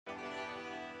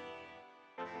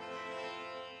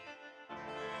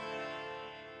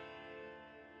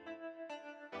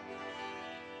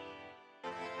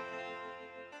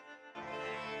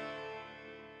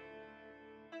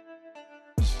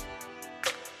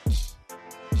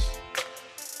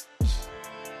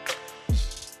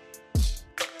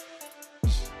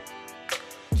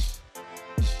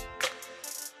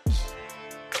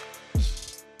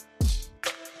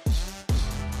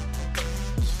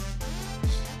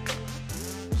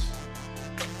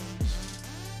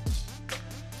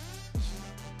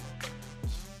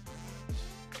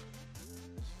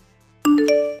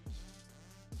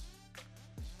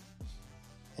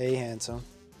Hey, handsome.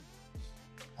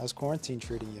 How's quarantine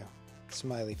treating you?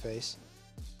 Smiley face.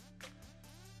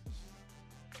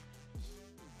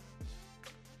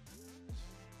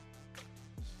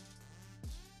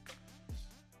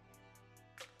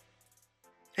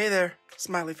 Hey there,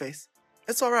 smiley face.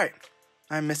 It's alright.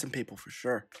 I'm missing people for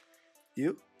sure.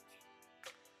 You?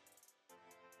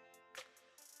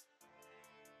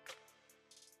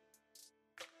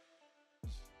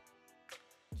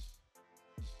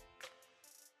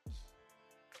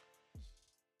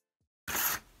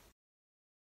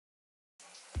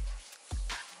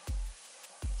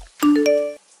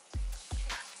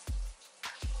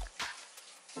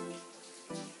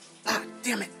 Ah,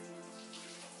 damn it.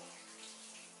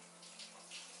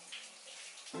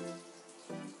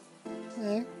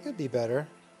 Could be better.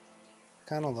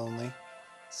 Kinda lonely.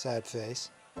 Sad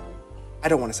face. I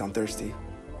don't want to sound thirsty.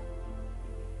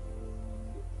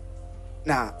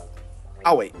 Nah,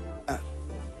 I'll wait.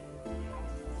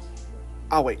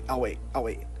 I'll wait.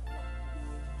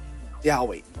 Yeah, I'll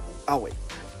wait.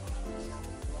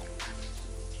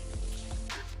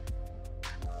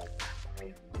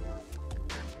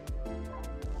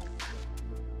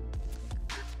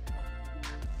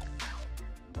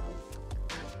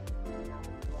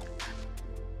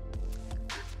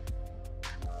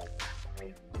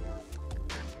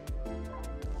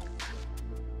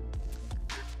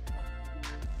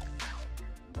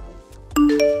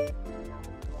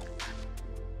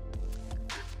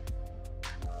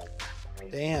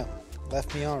 Damn,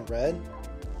 left me on red?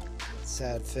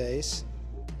 Sad face.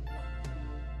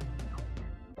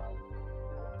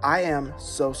 I am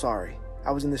so sorry.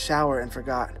 I was in the shower and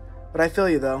forgot. But I feel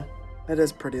you though. It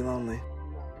is pretty lonely.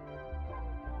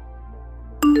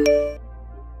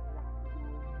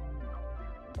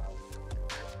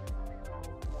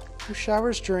 Who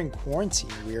showers during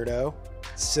quarantine, weirdo?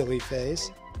 Silly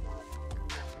face.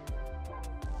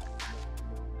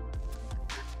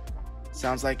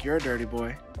 Sounds like you're a dirty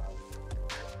boy.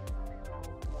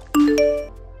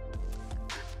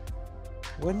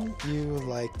 Wouldn't you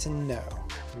like to know,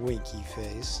 winky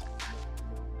face?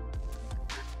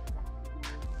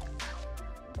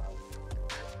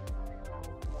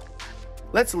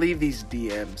 Let's leave these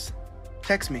DMs.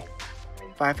 Text me.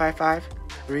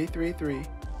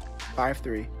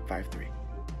 555-333-5353.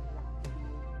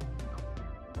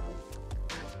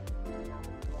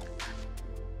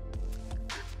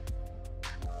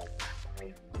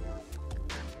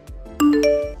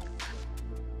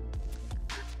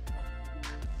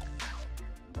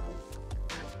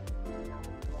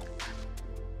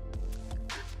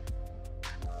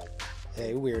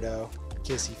 Hey, weirdo.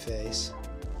 Kissy face.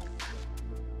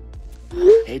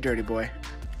 Hey, dirty boy.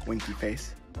 Winky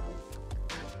face.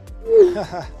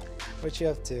 What you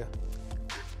up to?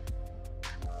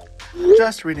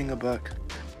 Just reading a book.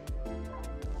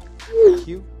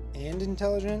 Cute and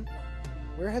intelligent?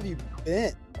 Where have you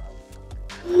been?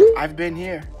 I've been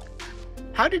here.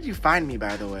 How did you find me,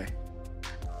 by the way?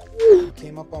 You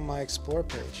came up on my explore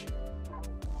page.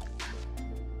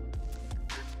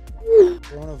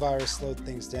 Coronavirus slowed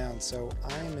things down, so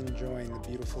I am enjoying the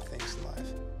beautiful things in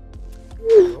life.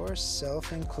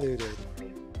 Yourself included,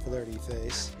 flirty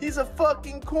face. He's a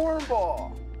fucking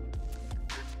cornball.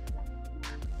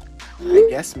 I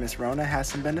guess Miss Rona has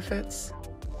some benefits.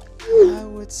 I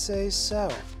would say so.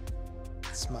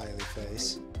 Smiley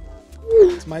face.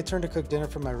 It's my turn to cook dinner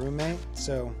for my roommate,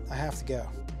 so I have to go.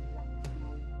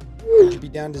 Would you be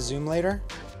down to Zoom later?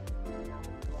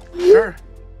 Sure.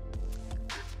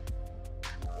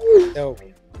 No,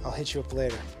 I'll hit you up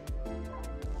later.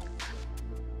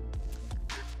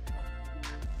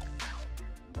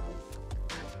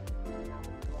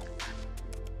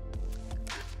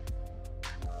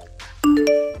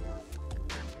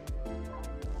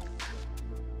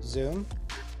 Zoom?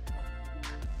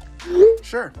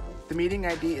 Sure. The meeting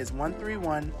ID is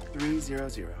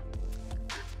 131300.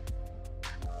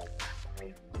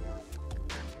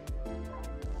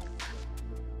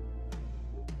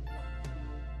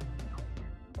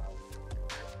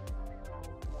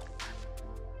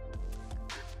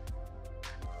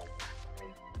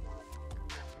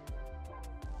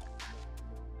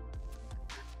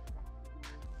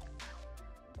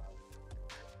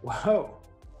 Whoa,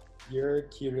 you're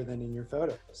cuter than in your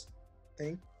photos.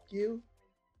 Thank you.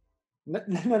 No.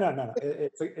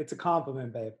 It's a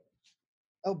compliment, babe.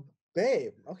 Oh,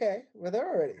 babe. Okay. We're there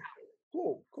already.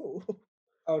 Cool.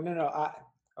 Oh, no.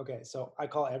 Okay, so I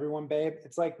call everyone babe.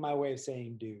 It's like my way of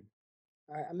saying dude.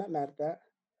 I'm not mad at that.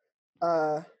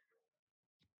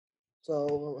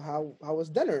 So how was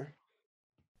dinner?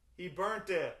 He burnt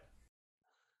it.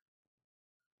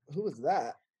 Who was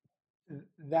that?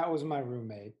 That was my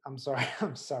roommate. I'm sorry.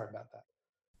 I'm sorry about that.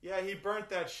 Yeah, he burnt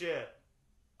that shit.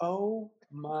 Oh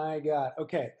my God.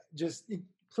 Okay, just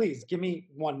please give me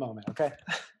one moment, okay?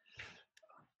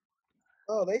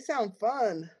 Oh, they sound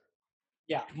fun.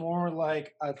 Yeah, more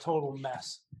like a total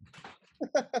mess.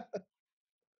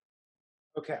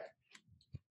 Okay.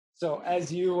 So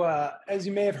as you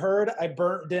may have heard, I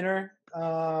burnt dinner,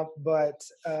 so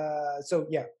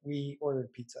yeah, we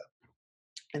ordered pizza,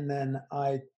 and then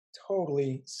I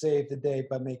totally saved the day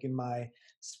by making my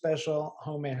special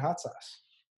homemade hot sauce.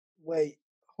 Wait,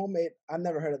 homemade? I've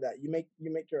never heard of that. You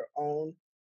make your own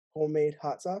homemade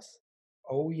hot sauce?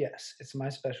 Oh yes, it's my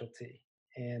specialty,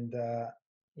 and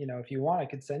if you want, I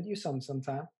could send you some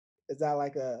sometime. Is that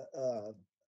like a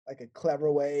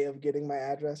clever way of getting my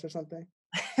address or something?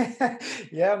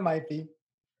 Yeah, it might be.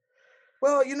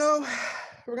 Well,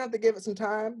 we're gonna have to give it some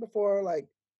time before like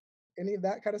any of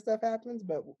that kind of stuff happens,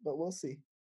 but we'll see.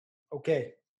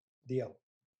 Okay, deal.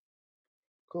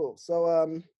 Cool.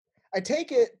 So I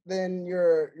take it then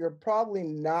you're probably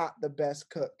not the best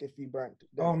cook if you burnt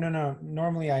dinner. Oh no,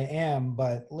 normally I am,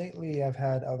 but lately I've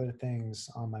had other things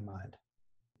on my mind.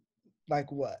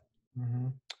 Like what? Mm-hmm.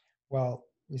 Well,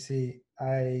 you see,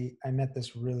 I met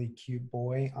this really cute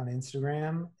boy on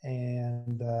Instagram,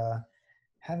 and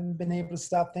haven't been able to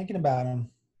stop thinking about him.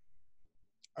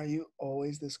 Are you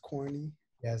always this corny?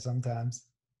 Yeah, sometimes.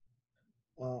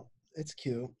 Well, it's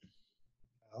cute.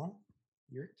 Well,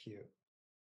 you're cute.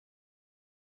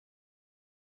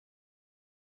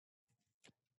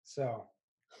 So,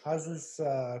 how's this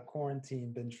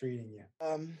quarantine been treating you?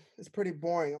 It's pretty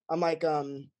boring. I'm like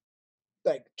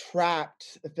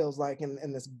trapped, it feels like,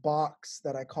 in this box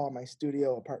that I call my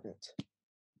studio apartment.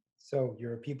 So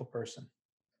you're a people person.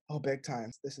 Oh, big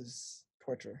time. This is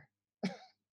torture.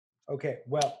 Okay,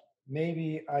 well,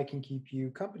 maybe I can keep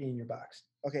you company in your box.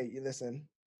 Okay, you listen.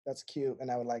 That's cute, and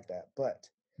I would like that. But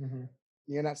Mm-hmm.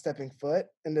 you're not stepping foot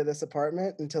into this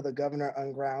apartment until the governor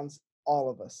ungrounds all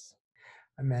of us.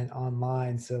 I meant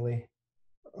online, silly.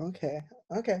 Okay,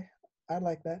 I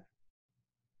like that.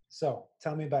 So,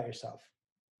 tell me about yourself.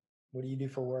 What do you do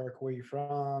for work? Where you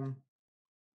from?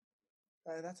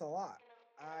 That's a lot.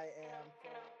 I am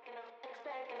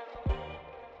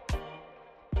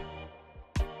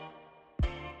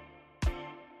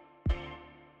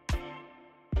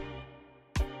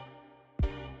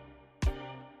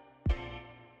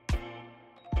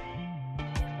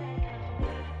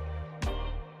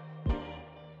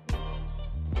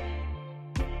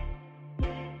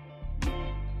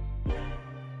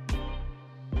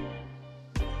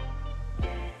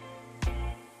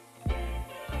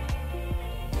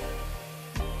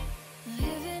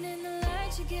living in the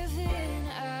light you're giving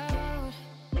out.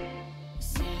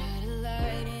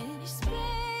 Satellite in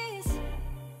space.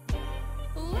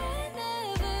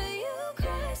 Whenever you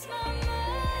cross my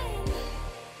mind,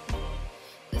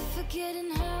 we're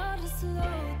forgetting how to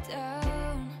slow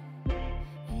down.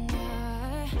 And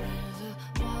I never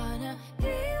wanna be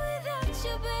without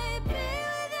you, baby,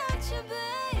 without you,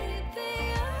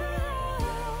 baby.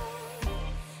 Oh,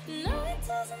 no, it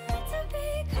doesn't have to be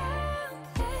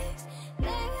complex.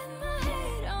 Lay with my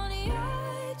head on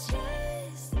your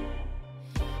chest.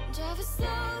 Driving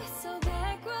slow, so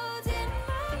back roads in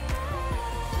my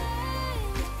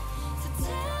mind. So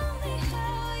tell me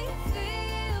how you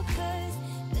feel, 'cause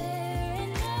there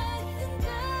ain't nothing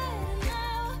but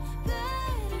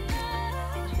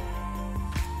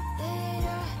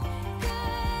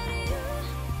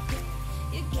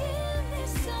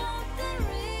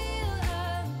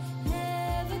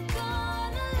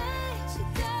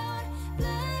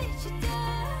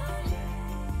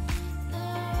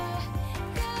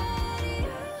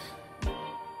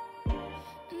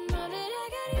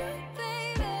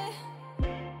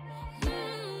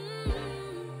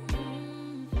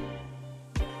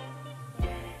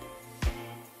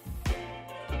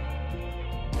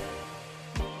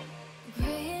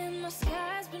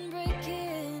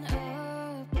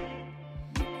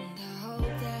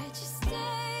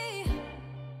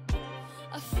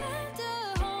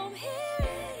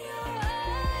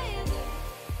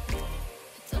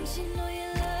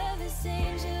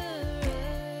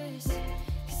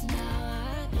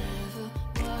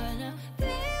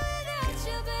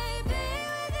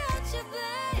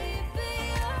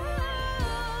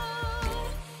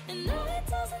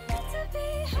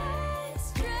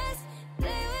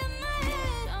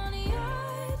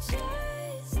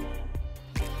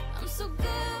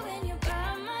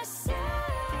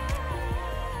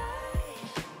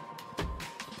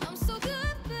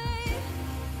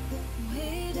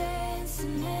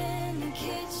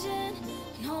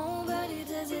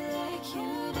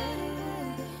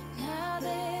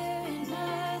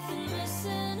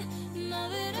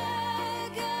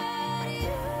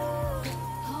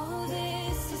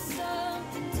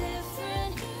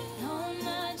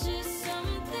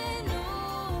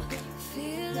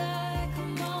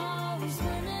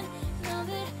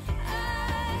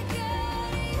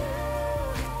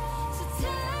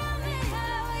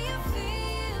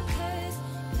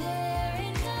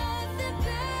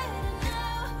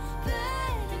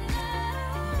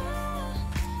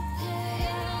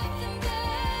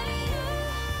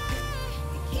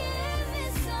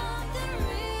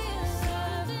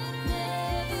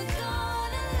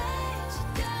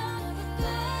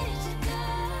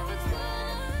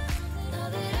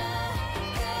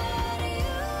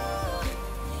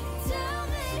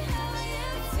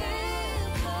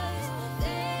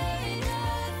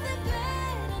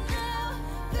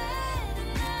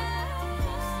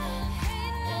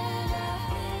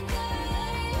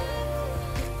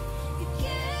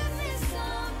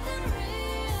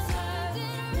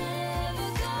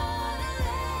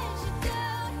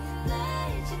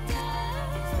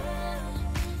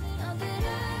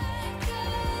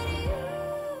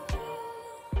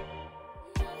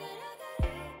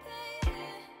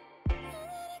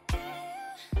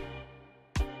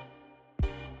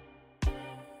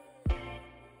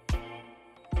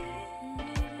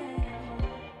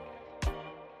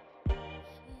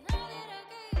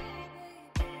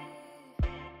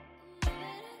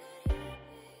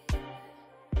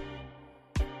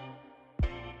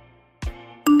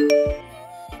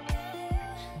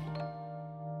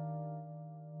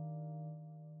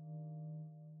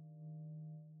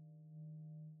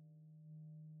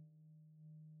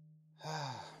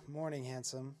morning,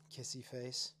 handsome, kissy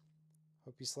face.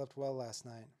 Hope you slept well last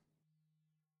night.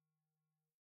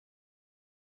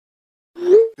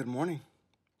 Good morning,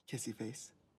 kissy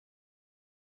face.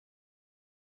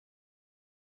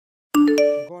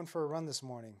 I'm going for a run this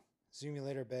morning. Zoom you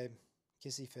later, babe.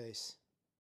 Kissy face.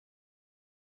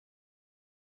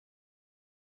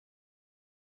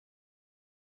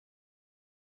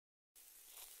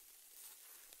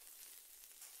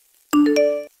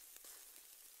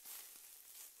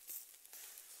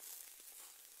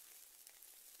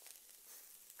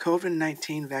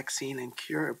 COVID-19 vaccine and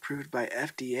cure approved by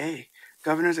FDA.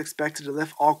 Governors expected to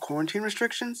lift all quarantine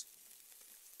restrictions?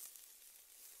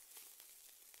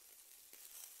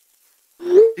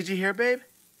 Did you hear, babe?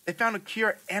 They found a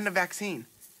cure and a vaccine.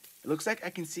 It looks like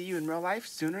I can see you in real life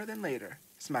sooner than later.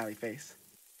 Smiley face.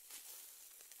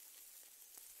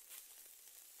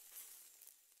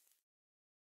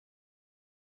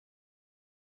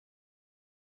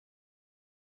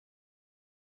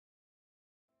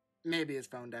 Maybe his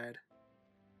phone died.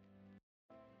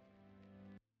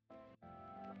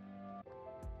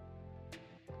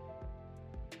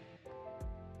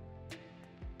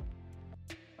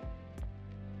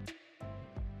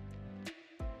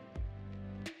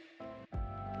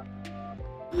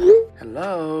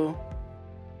 Hello?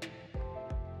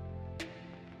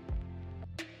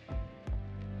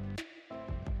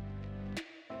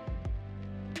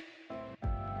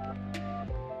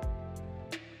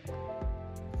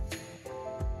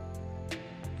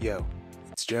 Yo,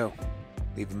 it's Joe.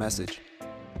 Leave a message.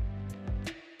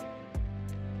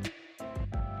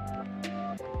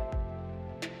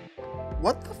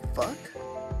 What the fuck?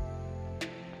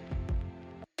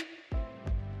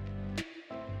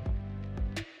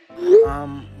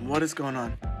 What is going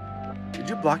on? Did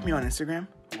you block me on Instagram?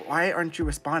 Why aren't you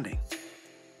responding?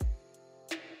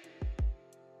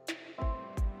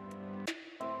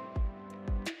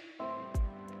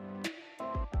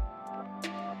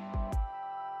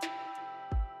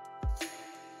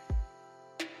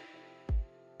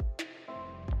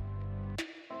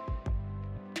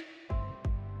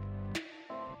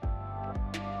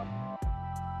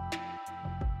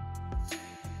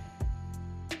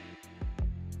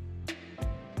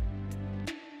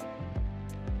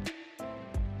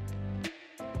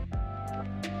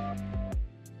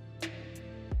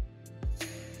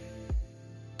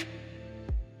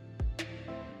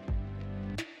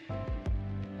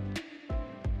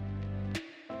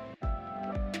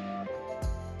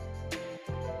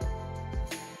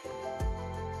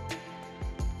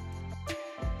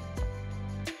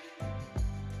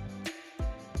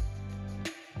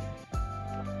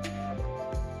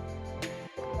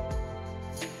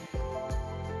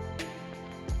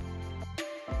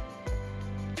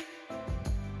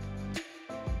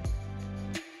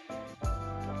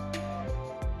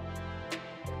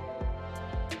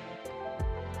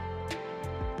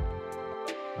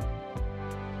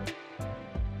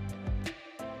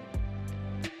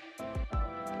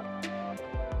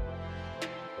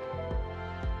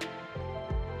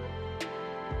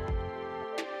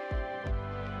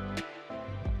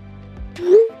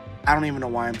 I don't even know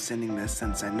why I'm sending this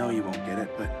since I know you won't get it,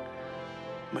 but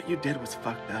what you did was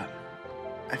fucked up.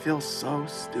 I feel so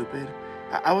stupid.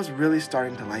 I was really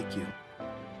starting to like you.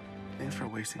 Thanks for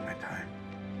wasting my time.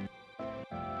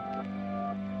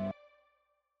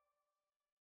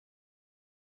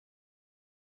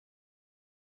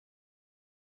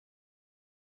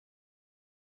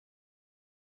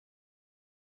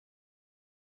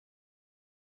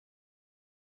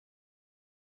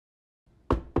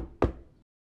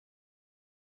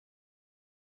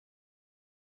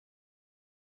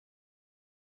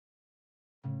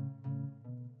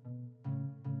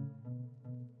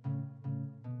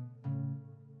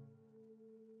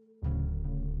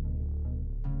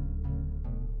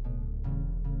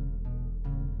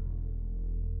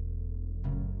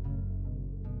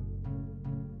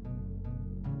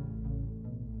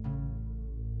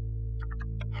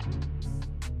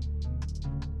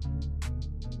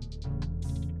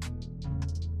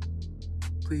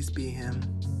 Please be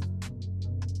him.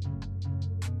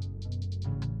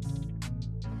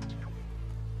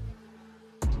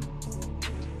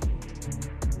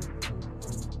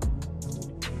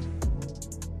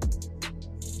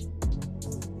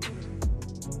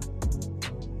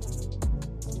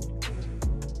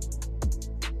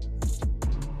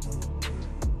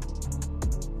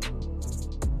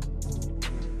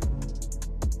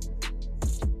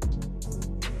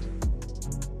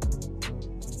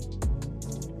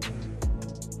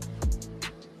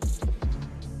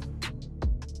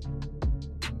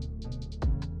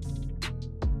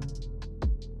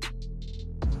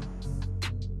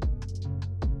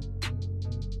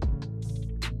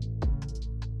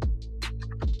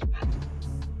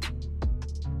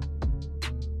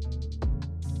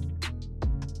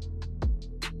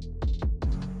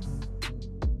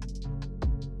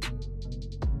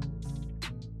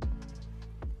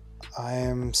 I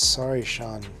am sorry,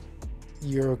 Shawn.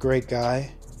 You're a great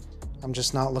guy. I'm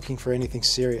just not looking for anything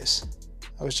serious.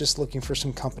 I was just looking for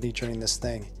some company during this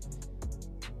thing.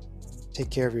 Take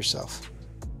care of yourself.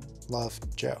 Love,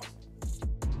 Joe.